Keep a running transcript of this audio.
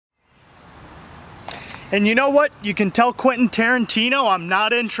And you know what? You can tell Quentin Tarantino I'm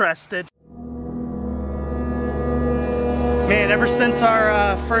not interested. Man, ever since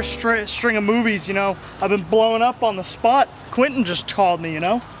our first string of movies, you know, I've been blowing up on the spot. Quentin just called me, you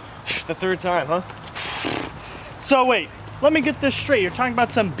know? The third time, huh? So wait, let me get this straight. You're talking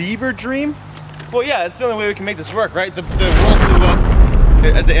about some Beaver dream? Well, yeah, that's the only way we can make this work, right? The world blew up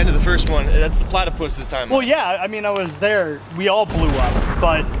at the end of the first one. That's the platypus this time. Well, yeah, I mean, I was there. We all blew up,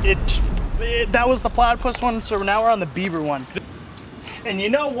 but that was the platypus one, so now we're on the Beaver one. And you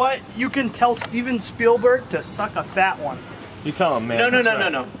know what? You can tell Steven Spielberg to suck a fat one. You tell him, man.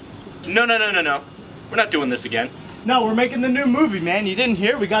 No. We're not doing this again. No, we're making the new movie, man. You didn't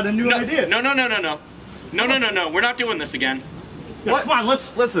hear? We got a new idea. No. We're not doing this again. Yeah, come on,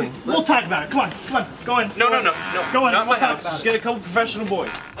 listen. We'll talk about it. Come on, go in. No. Go in. Not my house. Just get a couple professional boys.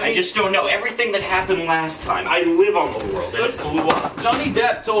 I just don't know. Everything that happened last time, I live on the world, and it blew up. Johnny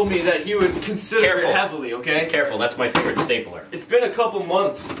Depp told me that he would consider it heavily, okay? Careful, that's my favorite stapler. It's been a couple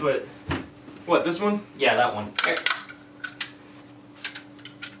months, but... What, this one? Yeah, that one.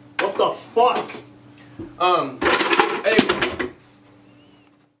 What the fuck? Hey.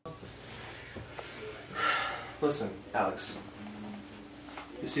 Listen, Alex.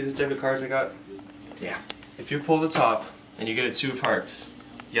 You see this deck of cards I got? Yeah. If you pull the top and you get a 2 of hearts,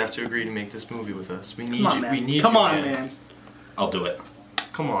 you have to agree to make this movie with us. We need you. We need you. Come on, man. I'll do it.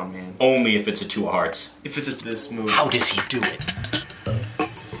 Come on, man. Only if it's a 2 of hearts. If it's this movie. How does he do it?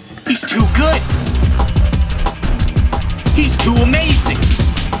 He's too good. He's too amazing.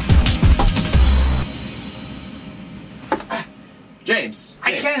 James.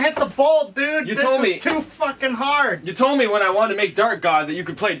 I can't hit the ball, dude. You told me. This is too fucking hard. You told me when I wanted to make Dart God that you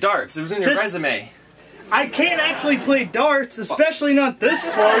could play darts. It was in your resume. I can't actually play darts, especially not this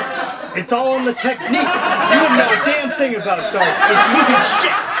close. It's all in the technique. You wouldn't know a damn thing about darts. This movie's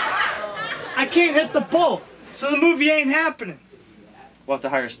shit. I can't hit the ball, so the movie ain't happening. We'll have to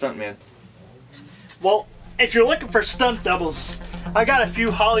hire a stuntman. Well, if you're looking for stunt doubles, I got a few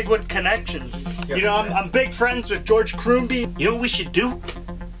Hollywood connections. You know, I'm big friends with George Clooney. You know what we should do?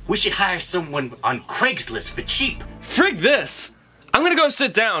 We should hire someone on Craigslist for cheap. Frig this! I'm gonna go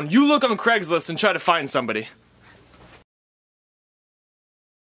sit down. You look on Craigslist and try to find somebody.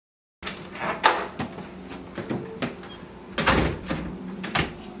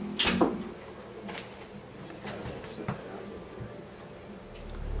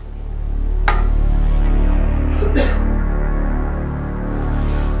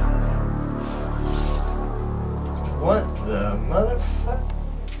 What the motherfucker?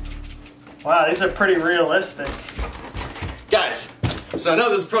 Wow, these are pretty realistic. Guys, so I know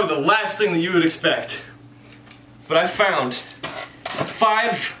this is probably the last thing that you would expect, but I found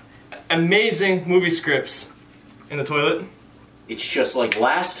 5 amazing movie scripts in the toilet. It's just like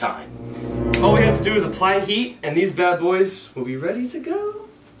last time. All we have to do is apply heat, and these bad boys will be ready to go.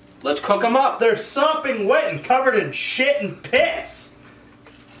 Let's cook them up. They're sopping wet and covered in shit and piss.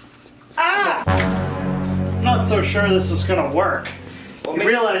 Ah! I'm not so sure this is gonna work. Well, You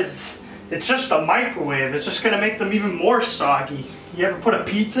realize it's just a microwave. It's just gonna make them even more soggy. You ever put a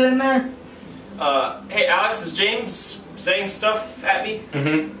pizza in there? Hey Alex, is James saying stuff at me?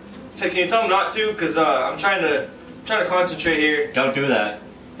 Mm-hmm. So can you tell him not to? Cause I'm trying to concentrate here. Don't do that.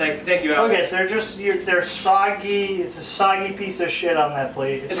 Thank you, Alex. Okay, they're soggy. It's a soggy piece of shit on that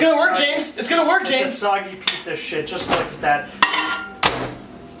plate. It's gonna work, James. It's gonna work, James. It's a soggy piece of shit, just like that.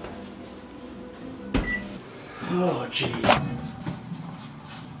 Oh, gee.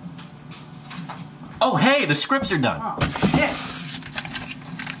 Oh, hey, the scripts are done. Oh, shit.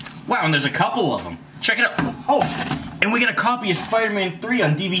 Wow, and there's a couple of them. Check it out. Oh. And we got a copy of Spider-Man 3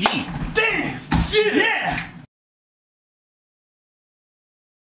 on DVD. Damn! Yeah!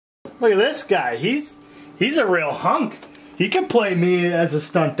 Look at this guy. He's a real hunk. He can play me as a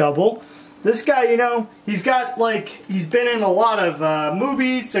stunt double. This guy, you know, he's been in a lot of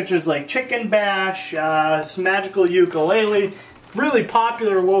movies such as like Chicken Bash, some Magical Ukulele, really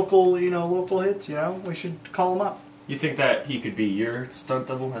popular local hits, you know. We should call him up. You think that he could be your stunt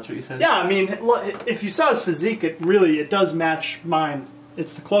double? That's what you said? Yeah, I mean, if you saw his physique, it does match mine.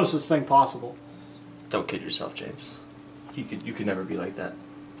 It's the closest thing possible. Don't kid yourself, James. You could never be like that.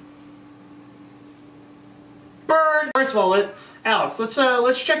 Bird! First of all, Alex,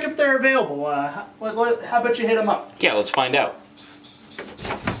 let's check if they're available. How about you hit them up? Yeah, let's find out.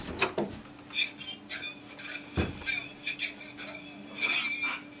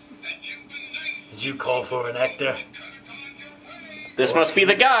 Did you call for an actor? This must be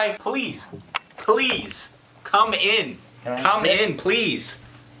the guy. Please, please, come in. Come in, please.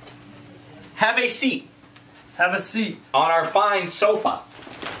 Have a seat. Have a seat. On our fine sofa.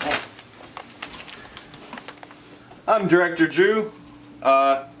 Thanks. I'm Director Drew.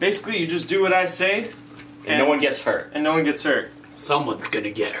 Basically, you just do what I say, And no one gets hurt. and no one gets hurt. Someone's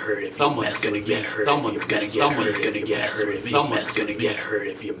gonna get hurt if someone's gonna get hurt. Someone's gonna get hurt if you mess with me. Someone's gonna get hurt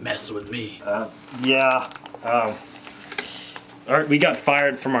if you mess with me. Yeah. We got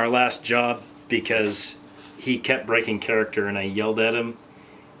fired from our last job because he kept breaking character and I yelled at him,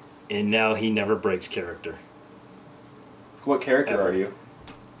 and now he never breaks character. What character Ever. are you?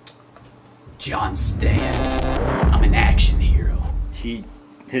 John Stan. I'm an action hero.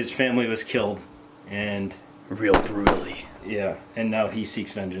 His family was killed, and Real brutally. yeah, and now he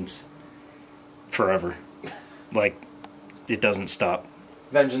seeks vengeance forever. Like, it doesn't stop.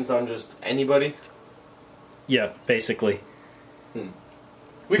 Vengeance on just anybody? Yeah, basically.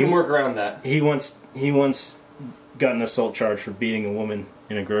 We can work around that. He once got an assault charge for beating a woman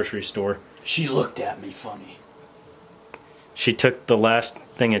in a grocery store. She looked at me funny. She took the last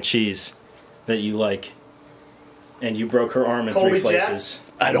thing of cheese that you like, and you broke her arm in Colby 3 Jack? places.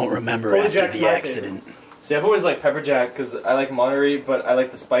 I don't remember Colby after Jack's the my accident. See, I've always liked pepper jack because I like Monterey, but I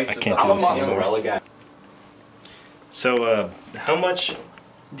like the spice. I can't of do the the same. Mozzarella guy. So, how much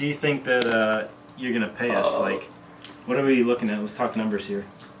do you think that you're gonna pay us? Like, what are we looking at? Let's talk numbers here.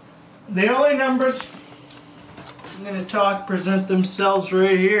 The only numbers I'm gonna talk present themselves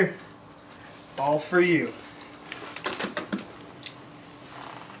right here. All for you.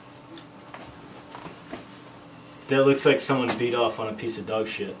 That looks like someone beat off on a piece of dog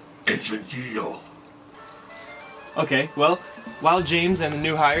shit. It's a deal. Okay, well, while James and the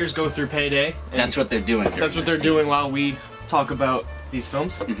new hires go through payday, and That's what they're doing. that's what they're doing while we talk about these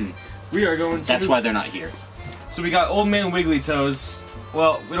films. We are going to. That's why they're not here. So we got Old Man Wiggly Toes.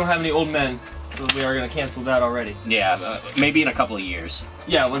 Well, we don't have any old men, so we are going to cancel that already. Yeah, maybe in a couple of years.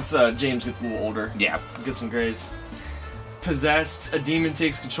 Yeah, once James gets a little older. Yeah. Get some grays. Possessed, a demon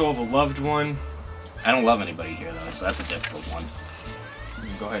takes control of a loved one. I don't love anybody here though, so that's a difficult one.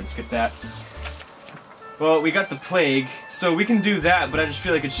 Go ahead and skip that. Well, we got the plague, so we can do that, but I just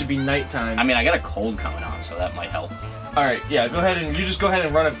feel like it should be nighttime. I mean, I got a cold coming on, so that might help. Alright, yeah, go ahead and you just go ahead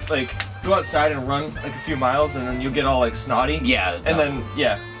and run go outside and run like a few miles, and then you'll get all like snotty. Yeah. And then,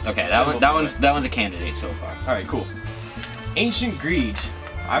 yeah. Okay, that one's a candidate so far. Alright, cool. Ancient Greed.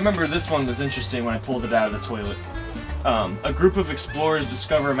 I remember this one was interesting when I pulled it out of the toilet. A group of explorers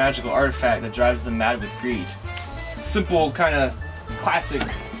discover a magical artifact that drives them mad with greed. Simple, kind of classic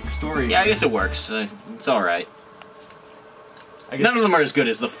story. Yeah, I guess it works. It's all right. I guess, None of them are as good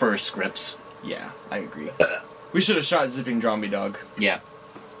as the first scripts. Yeah, I agree. We should have shot Zipping Zombie Dog. Yeah.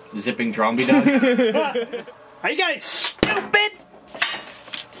 Zipping Zombie Dog. Are you guys stupid?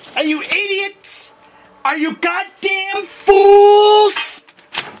 Are you idiots? Are you goddamn fools?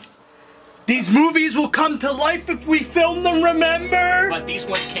 These movies will come to life if we film them, remember? But these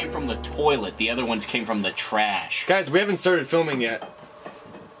ones came from the toilet. The other ones came from the trash. Guys, we haven't started filming yet.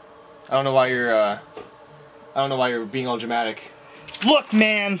 I don't know why you're being all dramatic. Look,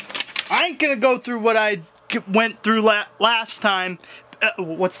 man, I ain't gonna go through what I went through last time.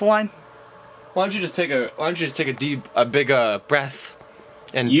 What's the line? Why don't you just take a big breath?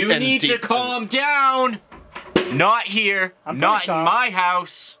 And You and need to deep- calm down. Not here. I'm Not pretty in calm. my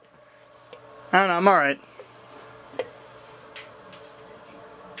house. I don't know, I'm alright.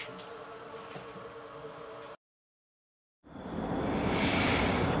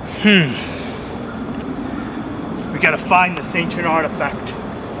 We gotta find this ancient artifact.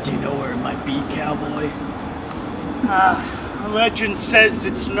 Do you know where it might be, cowboy? The legend says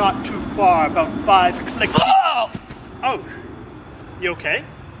it's not too far, about 5 clicks. Oh! Oh! You okay?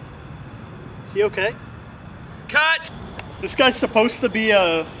 Is he okay? Cut! This guy's supposed to be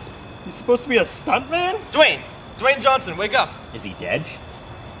a... He's supposed to be a stuntman? Dwayne Johnson, wake up! Is he dead?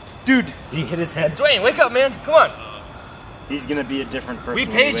 Dude, Did he hit his head? Dwayne, wake up, man! Come on! He's gonna be a different person. We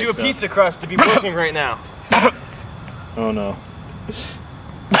when he paid you a wakes up. pizza crust to be working right now. Oh no.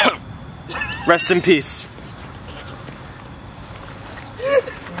 Rest in peace.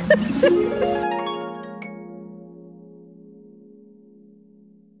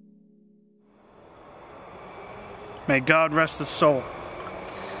 may God rest his soul.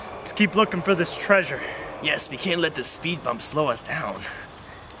 Let's keep looking for this treasure. Yes, we can't let the speed bump slow us down.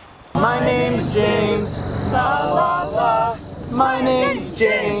 My name's James. La la la. My name's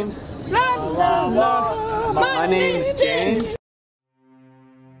James. La la la. My name's James.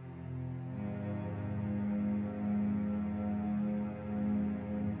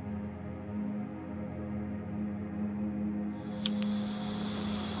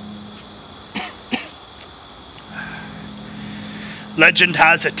 Legend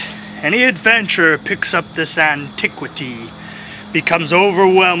has it, any adventurer picks up this antiquity becomes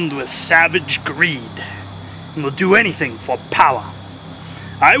overwhelmed with savage greed. and will do anything for power.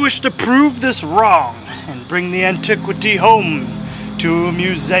 I wish to prove this wrong and bring the antiquity home to a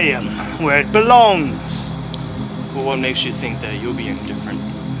museum where it belongs. Well, what makes you think that you'll be any different?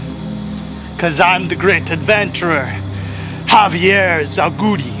 'Cause I'm the great adventurer, Javier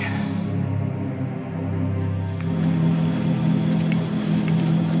Zagudi.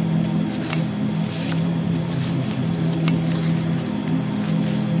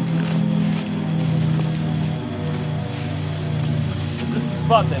 This is the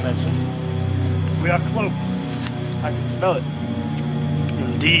spot they mentioned. We are close. I can smell it.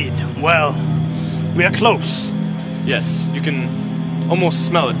 Indeed. Well, we are close. Yes, you can almost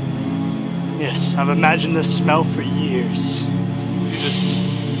smell it. Yes, I've imagined this smell for years. If you just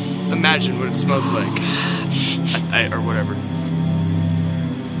imagine what it smells like. Or whatever.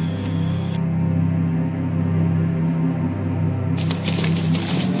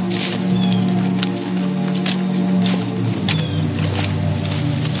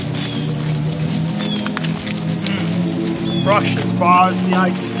 Brush as far as the eye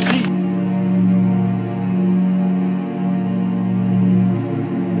can see.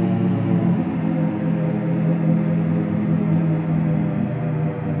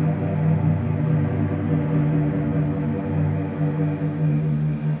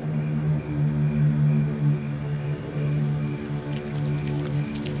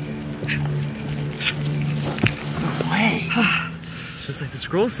 It's just like the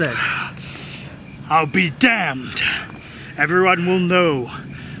scroll said. I'll be damned. Everyone will know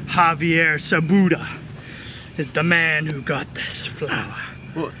Javier Sabuda is the man who got this flower.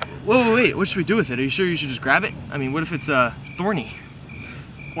 Well, wait, what should we do with it? Are you sure you should just grab it? I mean, what if it's thorny?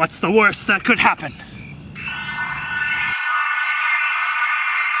 What's the worst that could happen?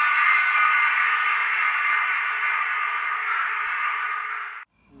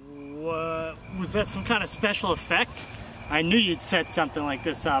 What, was that some kind of special effect? I knew you'd set something like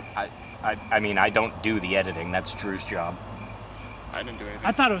this up. I mean, I don't do the editing. That's Drew's job. I didn't do anything.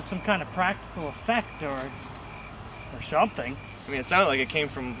 I thought it was some kind of practical effect or something. I mean, it sounded like it came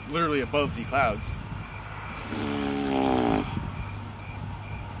from literally above the clouds.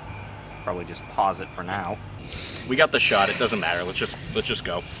 Probably just pause it for now. We got the shot. It doesn't matter. Let's just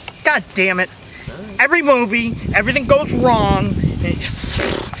go. God damn it. Every movie, everything goes wrong.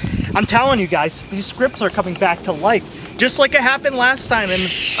 I'm telling you guys, these scripts are coming back to life. Just like it happened last time in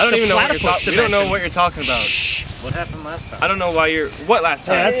I don't even know what you're talking. We don't know what you're talking about. What happened last time? I don't know why you're. What last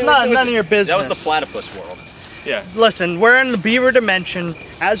time? That's not none of your business. That was the platypus world. Yeah. Listen, we're in the Beaver dimension,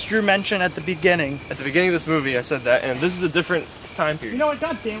 as Drew mentioned at the beginning. At the beginning of this movie, I said that, and this is a different time period. You know what?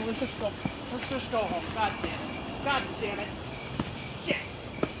 God damn it! Let's just go. Let's just go home. God damn it! God damn it! Shit!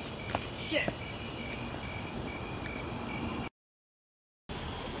 Shit!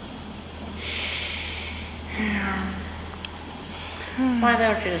 Why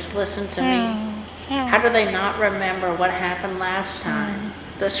don't you just listen to me? How do they not remember what happened last time?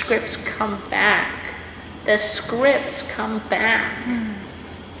 The scripts come back. The scripts come back.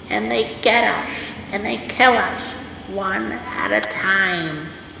 And they get us. And they kill us. One at a time.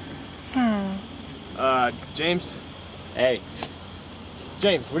 James? Hey.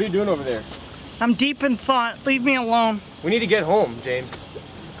 James, what are you doing over there? I'm deep in thought. Leave me alone. We need to get home, James.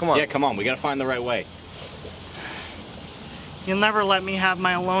 Come on. Yeah, come on. We gotta find the right way. You'll never let me have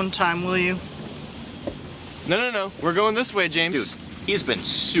my alone time, will you? No. We're going this way, James. Dude, he's been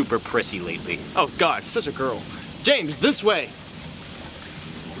super prissy lately. Oh, God, such a girl. James, this way.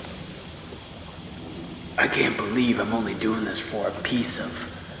 I can't believe I'm only doing this for a piece of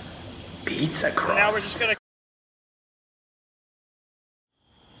pizza crust. Now we're just gonna.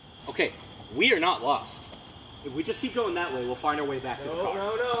 Okay, we are not lost. If we just keep going that way, we'll find our way back to the car.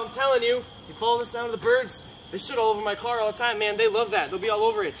 No, I'm telling you. You follow the sound of the birds. They shit all over my car all the time, man. They love that. They'll be all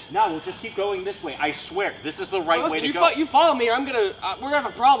over it. No, we'll just keep going this way. I swear, this is the right way to you go. You follow me or I'm gonna, we're gonna have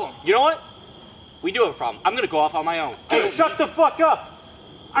a problem. You know what? We do have a problem. I'm gonna go off on my own. Hey, shut the fuck up!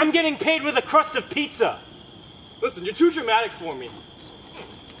 I'm getting paid with a crust of pizza! Listen, you're too dramatic for me.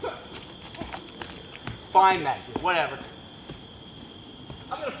 Fine then, whatever.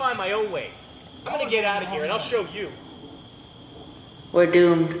 I'm gonna find my own way. I'm gonna get out of here and I'll show you. We're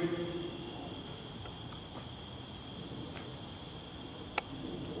doomed.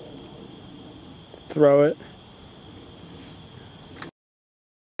 Throw it.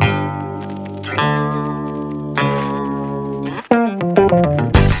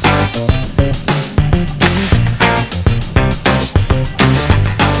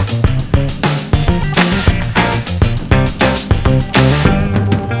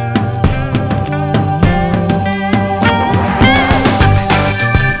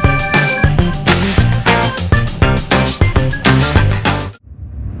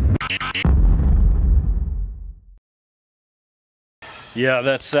 Yeah,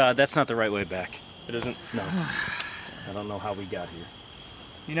 that's not the right way back. It isn't? No. I don't know how we got here.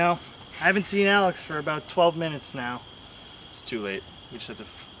 You know, I haven't seen Alex for about 12 minutes now. It's too late. We just have to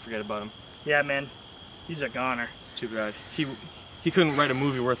forget about him. Yeah, man. He's a goner. It's too bad. He couldn't write a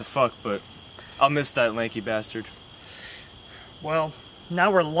movie worth a fuck, but I'll miss that lanky bastard. Well,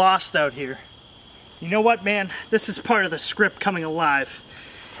 now we're lost out here. You know what, man? This is part of the script coming alive.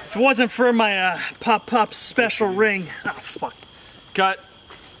 If it wasn't for my Pop special ring... Oh, fuck. Cut.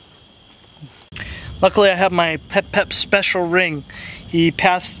 Luckily, I have my Pep special ring. He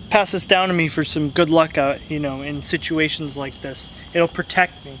passes down to me for some good luck out, you know, in situations like this. It'll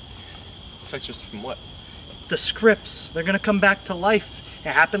protect me. Protect us from what? The scripts. They're gonna come back to life. It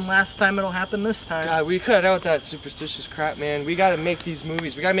happened last time, it'll happen this time. God, we cut out that superstitious crap, man. We gotta make these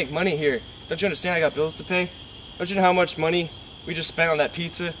movies. We gotta make money here. Don't you understand I got bills to pay? Don't you know how much money we just spent on that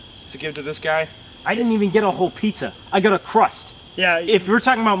pizza to give to this guy? I didn't even get a whole pizza. I got a crust. Yeah. If we're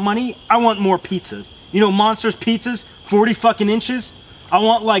talking about money, I want more pizzas. You know, Monsters pizzas, 40 fucking inches? I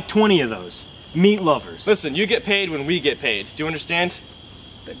want like 20 of those. Meat lovers. Listen, you get paid when we get paid. Do you understand?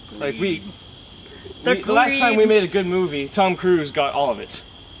 Like the last greed. time we made a good movie, Tom Cruise got all of it.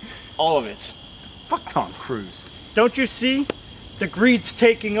 All of it. Fuck Tom Cruise. Don't you see? The greed's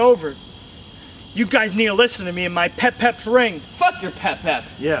taking over. You guys need to listen to me and my Pep's ring. Fuck your Pep.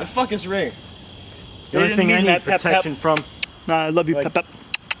 Yeah. The fuck is ring? The only didn't thing I mean need that, Pep. protection from. Nah, I love you, Like- Pep.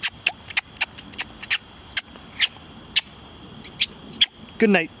 Good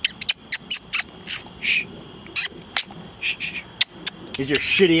night. Shh. Shh, shh. Is your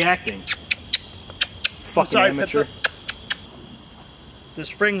shitty acting. Fucking sorry, amateur. Pep.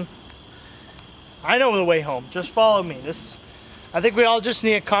 This ring, I know the way home. Just follow me. I think we all just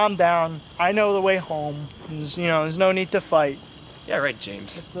need to calm down. I know the way home. There's no need to fight. Yeah, right,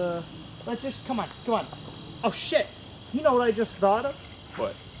 James. Let's just, come on. Oh shit, you know what I just thought of?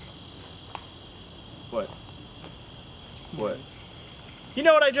 What? What? You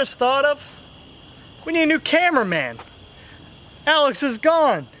know what I just thought of? We need a new cameraman. Alex is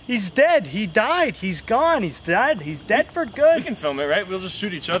gone. He's dead. He died. He's gone. He's dead. He's dead for We good. can film it, right? We'll just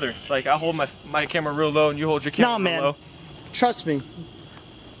shoot each other. Like, I'll hold my camera real low and you hold your camera Nah, real man. low. Trust me.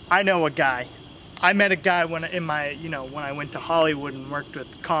 I know a guy. I met a guy when I went to Hollywood and worked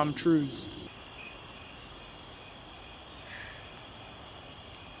with Com Cruise.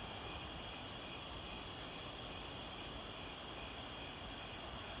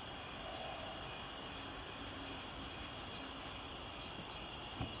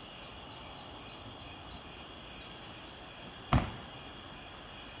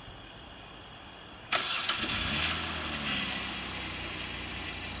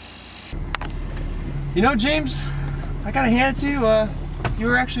 You know, James, I gotta hand it to you. You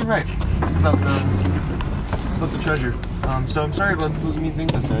were actually right about the treasure. So I'm sorry about those mean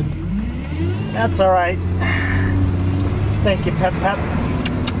things I said. That's all right. Thank you, Pep.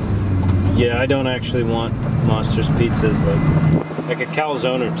 Yeah, I don't actually want Monsters pizzas. Like a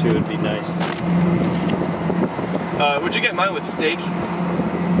calzone or two would be nice. Would you get mine with steak?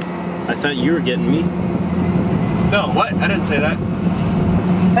 I thought you were getting me. No, what? I didn't say that.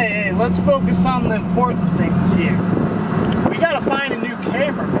 Hey, let's focus on the important things here. We gotta find a new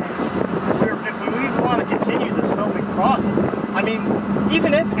cameraman if we even want to continue this filming process. I mean,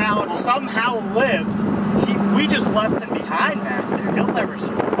 even if Alex somehow lived, we just left him behind back there. He'll never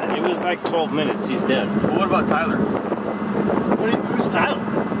survive. It was like 12 minutes. He's dead. Well, what about Tyler? Who's Tyler?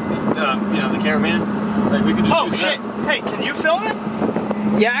 You know, the cameraman. Like, we could just Oh use shit! that. Hey, can you film it?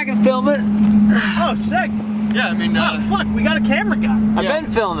 Yeah, I can film it. Oh, sick! Yeah, I mean, Oh fuck, we got a camera guy. I've Yeah.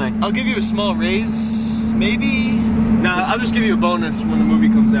 been filming. I'll give you a small raise, maybe? Nah, I'll just give you a bonus when the movie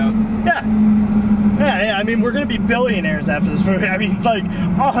comes out. Yeah, I mean, we're gonna be billionaires after this movie. I mean, like,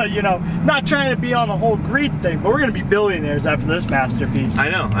 not trying to be on the whole greed thing, but we're gonna be billionaires after this masterpiece. I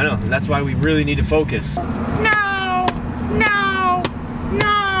know. And that's why we really need to focus. No! No!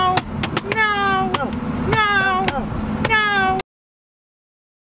 No! No! No! No!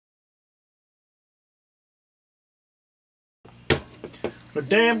 A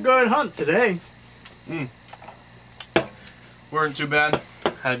damn good hunt today. Weren't too bad.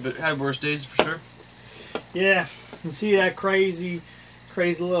 Had worse days for sure. Yeah, you see that crazy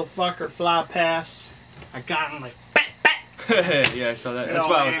little fucker fly past? I got him like, Yeah, I saw that. That's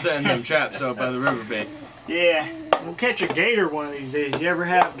why I was setting them traps out by the riverbank. yeah. We'll catch a gator one of these days. You ever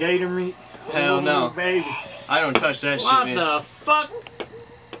have gator meat? Hell no. Oh, baby. I don't touch that shit, What man. the fuck?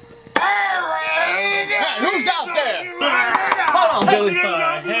 Hey, who's out there? Hold on, Billy.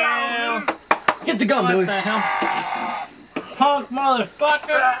 What the hell? Get the gun, What Billy. the hell? Punk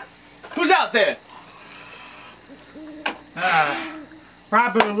motherfucker. Who's out there?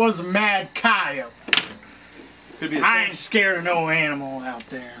 Probably was a mad coyote. Could be the I same. ain't scared of no animal out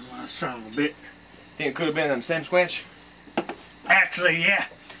there, my son of a bitch. Think it could have been them Sam Squinch? Actually, yeah.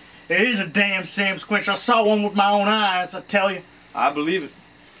 It is a damn Sam Squinch. I saw one with my own eyes, I tell you. I believe it.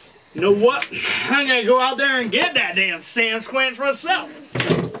 You know what? I'm gonna go out there and get that damn Sam Squinch myself.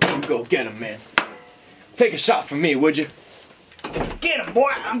 You go get him, man. Take a shot for me, would you? Get him,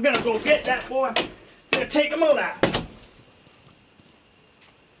 boy. I'm gonna go get that boy. I'm gonna take him out.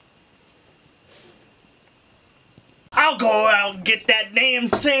 I'll go out and get that damn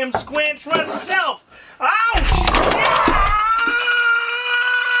Sam Squinch myself.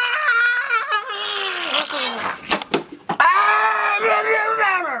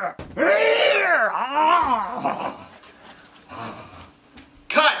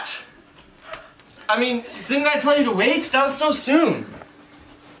 Cut! I mean, didn't I tell you to wait? That was so soon.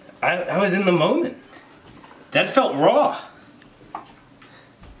 I was in the moment. That felt raw.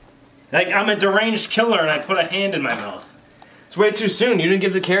 Like I'm a deranged killer and I put a hand in my mouth. It's way too soon. You didn't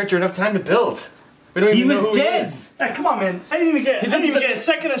give the character enough time to build. We don't He even know was who dead. He is. Hey, come on, man. I didn't even get a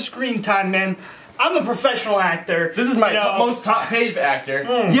second of screen time, man. I'm a professional actor. This is my You know. most top paid actor.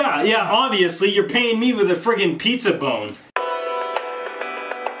 Yeah, obviously you're paying me with a friggin' pizza bone.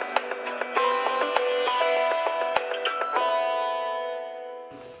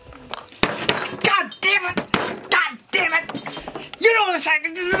 God damn it! God damn it! You know this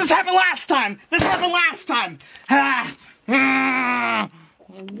happened last time! This happened last time!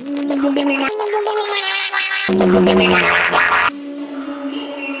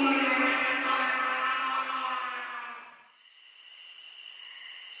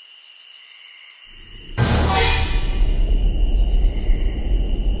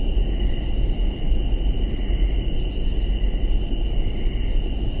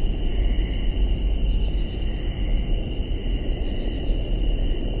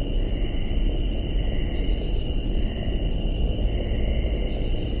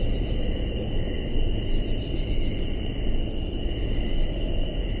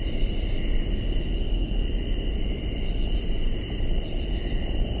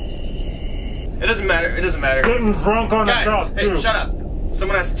 It doesn't matter. It doesn't matter. Getting drunk on the Guys, job, hey, too. shut up.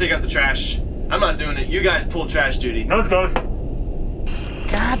 Someone has to take out the trash. I'm not doing it. You guys pull trash duty. Let's go.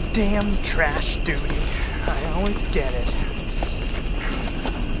 Goddamn trash duty. I always get it.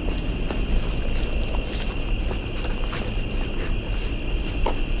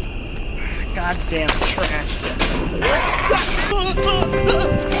 Goddamn trash duty.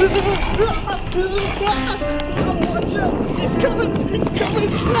 Watch out! It's coming! It's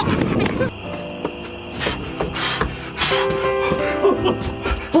coming!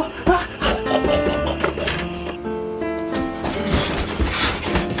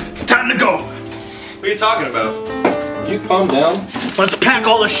 Time to go! What are you talking about? Would you calm down? Let's pack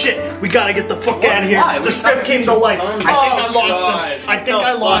all the shit. We gotta get the fuck out of here. Why? The What script came to life. I think I Oh, lost God. him. I think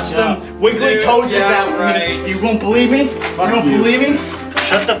I lost him. Wiggly Dude, Toes is yeah, out. right. You won't believe me? You don't you. believe me?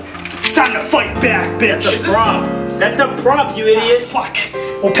 Shut the. It's time to fight back, bitch. Is this- That's a prop, you idiot. Fuck.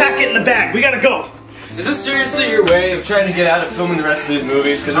 We'll pack it in the bag. We gotta go. Is this seriously your way of trying to get out of filming the rest of these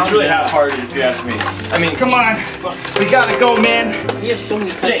movies? Because it's really half-hearted if you ask me. I mean, Come on. We gotta go, man. You have so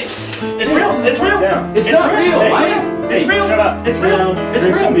many James. It's real. It's real. Down. It's not real. Hey, Why? It's real. Shut up. It's Sit real. down. It's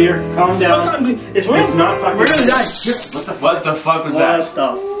Drink real. some beer. Calm down. It's real. It's not fucking. We're gonna die. What the fuck was that? What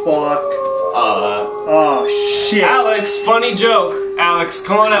the fuck? Oh shit. Alex, funny joke. Alex,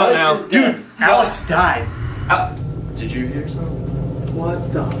 come on out now. Dude, Alex died. Did you hear something?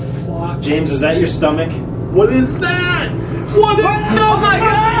 What the fuck? James, is that your stomach? What is that? What is that? Oh my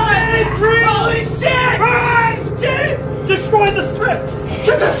god! It's real! Holy shit! James! Destroy the script!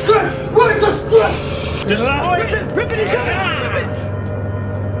 Get the script! Where's the script? Destroy it! Rip it! He's coming! Rip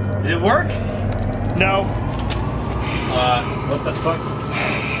it! Did it work? No. What the fuck?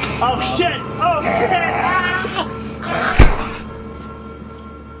 Oh shit! Oh shit!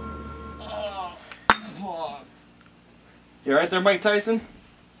 You alright there, Mike Tyson?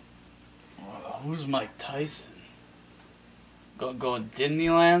 Who's Mike Tyson? Go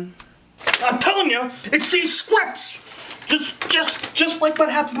Disneyland? I'm telling you, it's these scripts! Just like what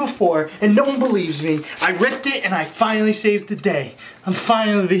happened before, and no one believes me. I ripped it and I finally saved the day. I'm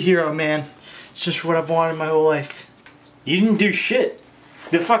finally the hero, man. It's just what I've wanted my whole life. You didn't do shit.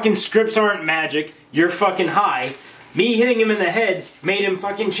 The fucking scripts aren't magic. You're fucking high. Me hitting him in the head made him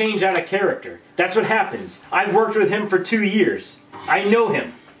fucking change out of character. That's what happens. I've worked with him for 2 years. I know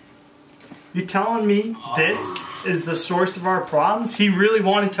him. You telling me this is the source of our problems? He really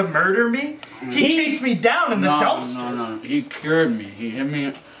wanted to murder me? He chased me down in the dumpster. No. He cured me. He hit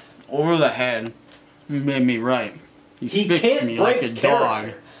me over the head. He made me right. He fixed can't me break like a dog.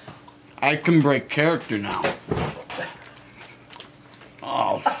 character. I can break character now.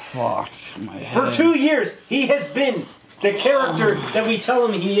 Oh, fuck. My head. For 2 years, he has been the character that we tell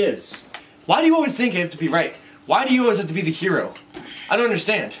him he is. Why do you always think I have to be right? Why do you always have to be the hero? I don't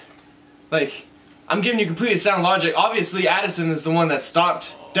understand. Like, I'm giving you completely sound logic. Obviously, Addison is the one that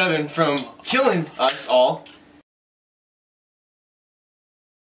stopped Devin from killing us all.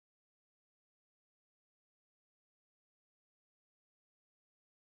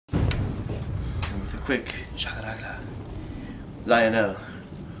 And with a quick shakaragra, Lionel,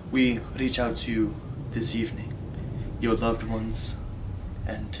 we reach out to you this evening, your loved ones,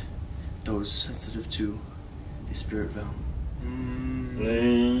 and those sensitive to the spirit realm. With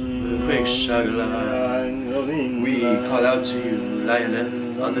a quick shagla, we call out to you,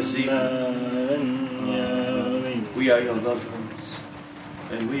 Lionel, on this evening. We are your loved ones,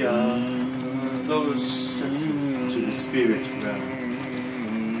 and we are those sensitive to the spirit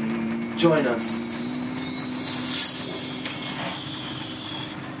realm. Join us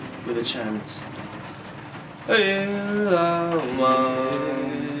with a chant. Hey Lama,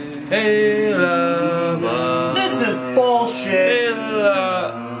 hey Lama. This is bullshit.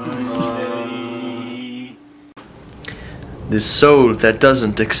 The soul that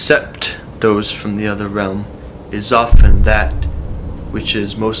doesn't accept those from the other realm is often that which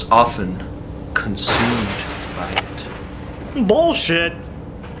is most often consumed by it. Bullshit.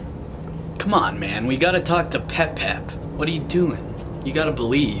 Come on, man. We gotta talk to Pep Pep. What are you doing? You gotta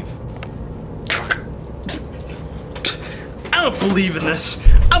believe. I don't believe in this.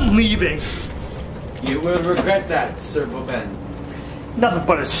 I'm leaving. You will regret that, Sir Boben. Nothing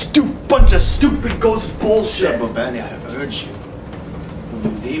but a bunch of stupid ghost bullshit. Sir Boben, I urge you. When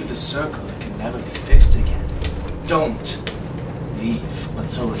you leave the circle, it can never be fixed again. Don't leave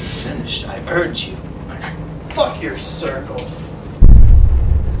until it is finished. I urge you. Fuck your circle.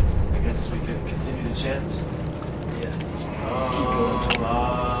 I guess we could continue to chant. Yeah. Let's keep going.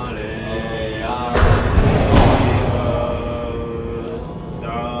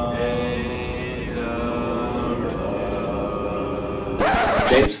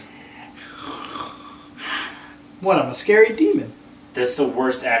 James? What, I'm a scary demon. That's the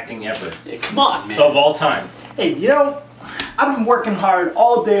worst acting ever. Yeah, come on, man. Of all time. Hey, you know, I've been working hard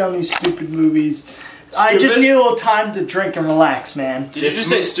all day on these stupid movies. I just Stupid? need a little time to drink and relax, man. Did you just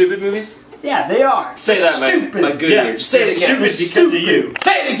say stupid movies? Yeah, they are. Say that, stupid. my good ear. Just say it again. Stupid because of you.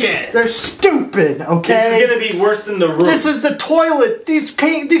 Say it again! They're stupid, okay? This is gonna be worse than The Room. This is the toilet. These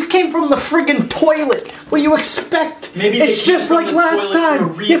came from the friggin' toilet. What do you expect? Maybe they it's came just from like the last toilet for a time.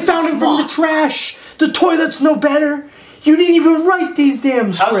 You reason. found it Come from the on. trash. The toilet's no better. You didn't even write these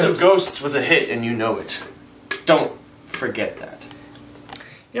damn scripts. House of Ghosts was a hit and you know it. Don't forget that.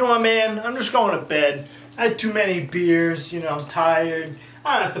 You know what, man? I'm just going to bed. I had too many beers. You know, I'm tired.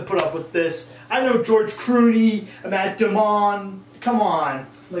 I don't have to put up with this. I know George Clooney, Matt Damon. Come on.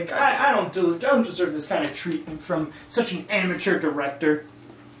 Like, I don't deserve this kind of treatment from such an amateur director.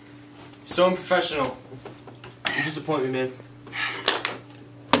 So unprofessional. You disappoint me, man.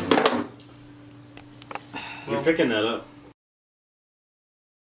 You're picking that up.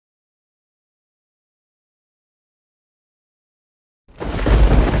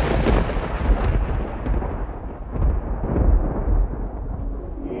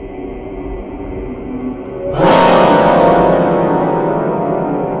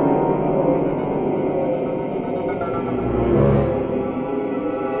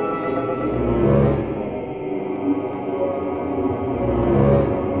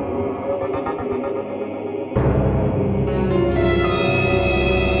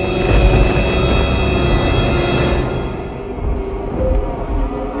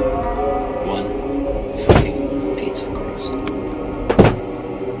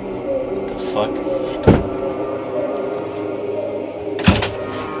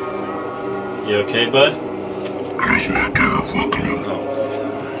 You okay, bud?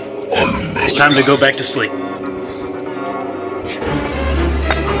 It's time to go back to sleep.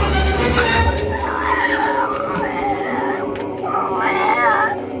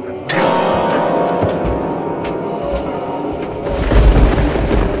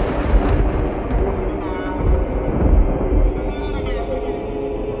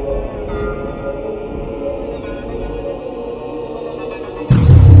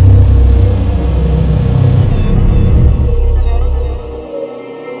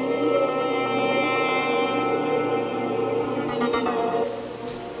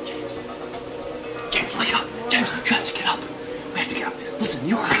 James, wake up! James, you have to get up. We have to get up. Listen,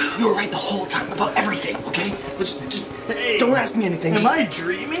 you were right. You were right the whole time about everything, okay? Let's just Hey, don't ask me anything. Am I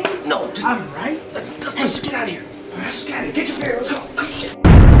dreaming? No, just I'm right. let's get out of here. Get your beer, let's go. Oh,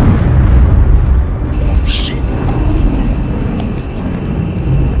 shit.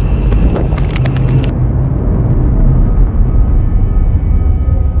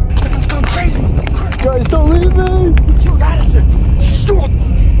 Guys, don't leave me! Madison, stop!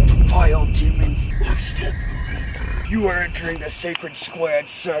 Vile demon. You are entering the sacred squared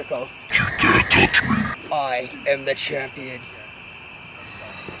circle. You dare touch me. I am the champion.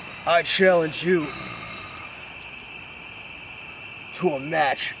 I challenge you to a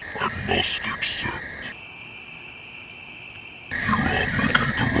match. I must accept. You are making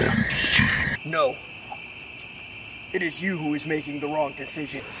the wrong decision. No. It is you who is making the wrong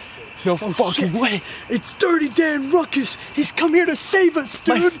decision. No fucking way. It's Dirty Dan Ruckus. He's come here to save us,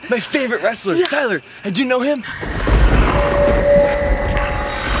 dude. My favorite wrestler, yeah. Tyler. And do you know him?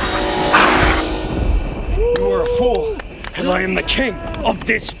 You are a fool, because I am the king of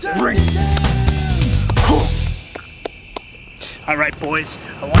this ring. All right, boys.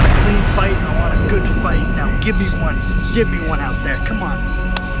 I want a clean fight and I want a good fight. Now give me one. Give me one out there. Come on.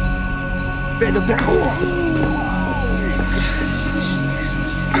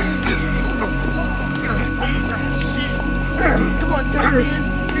 Come on, Tyler.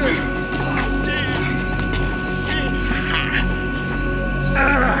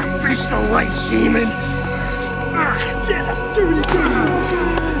 Face the light, demon. Yes, dirty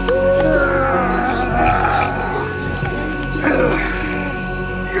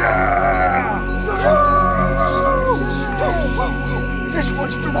This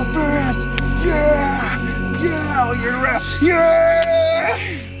one's for the fans. Yeah, yeah, you're up. Yeah.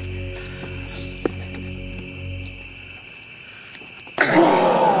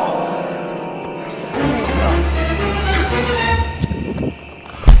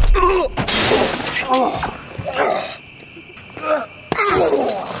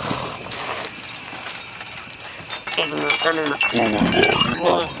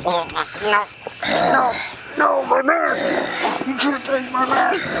 No, my mask! You can't take my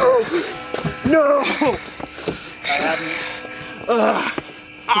mask! No! I haven't.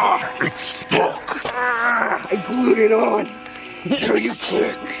 It's stuck. I glued it on, so you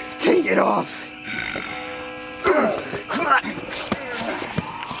can't take it off.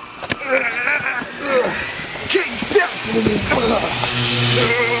 Change back to me!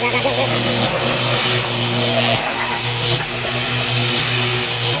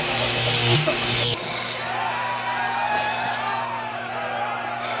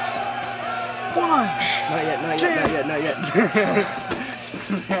 One! Not yet, not yet, not yet, not yet.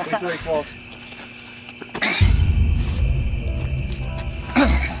 Wait till he falls.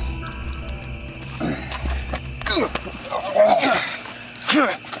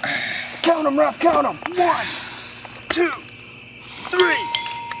 Count him, Ralph, count him! 1, 2, 3!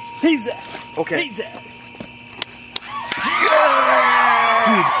 He's out. Okay. He's out.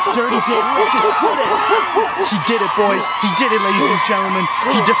 Dude, Dirty Dan Ruckus did it! He did it, boys. He did it, ladies and gentlemen.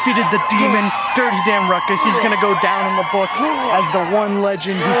 He defeated the demon, Dirty Dan Ruckus. He's gonna go down in the books as the one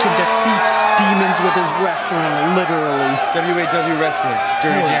legend who can defeat demons with his wrestling, literally. WAW wrestling,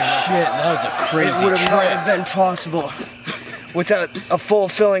 Dirty Dan Ruckus. Shit, that was a crazy trip. It would have not been possible without a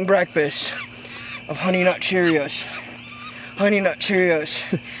fulfilling breakfast of Honey Nut Cheerios. Honey Nut Cheerios.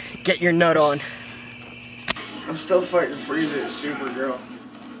 Get your nut on. I'm still fighting Frieza as Supergirl.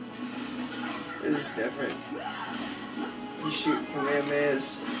 This is different. You shoot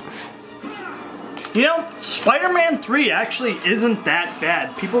Kamehamehas. You know, Spider-Man 3 actually isn't that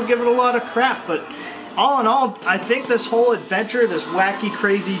bad. People give it a lot of crap, but all in all, I think this whole adventure, this wacky,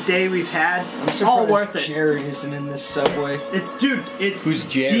 crazy day we've had, it's all worth it. Jerry isn't in this subway. It's, dude, it's Who's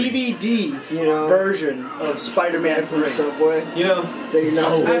Jerry? DVD version of Spider-Man 3. Subway. You know, that you're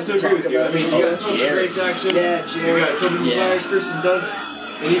not supposed to talk about. I mean, you got tons of race action. Yeah, Jerry. You got Tobey Maguire, Kirsten Dunst,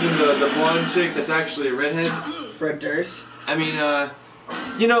 and even the blonde chick that's actually a redhead. Fred Durst. I mean,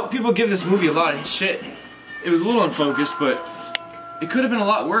 you know, people give this movie a lot of shit. It was a little unfocused, but it could have been a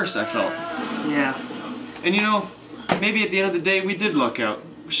lot worse, I felt. Yeah. And you know, maybe at the end of the day, we did luck out.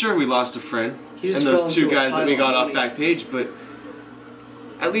 Sure, we lost a friend, and those fell two into a guys that we pile got of off money. back page, but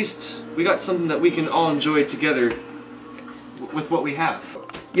at least we got something that we can all enjoy together with what we have.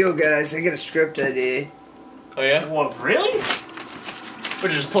 Yo guys, I got a script idea. Oh yeah? Well, really? Would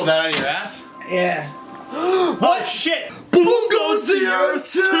you just pull that out of your ass? Yeah. What shit? Boom goes the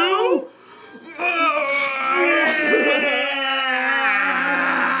earth too!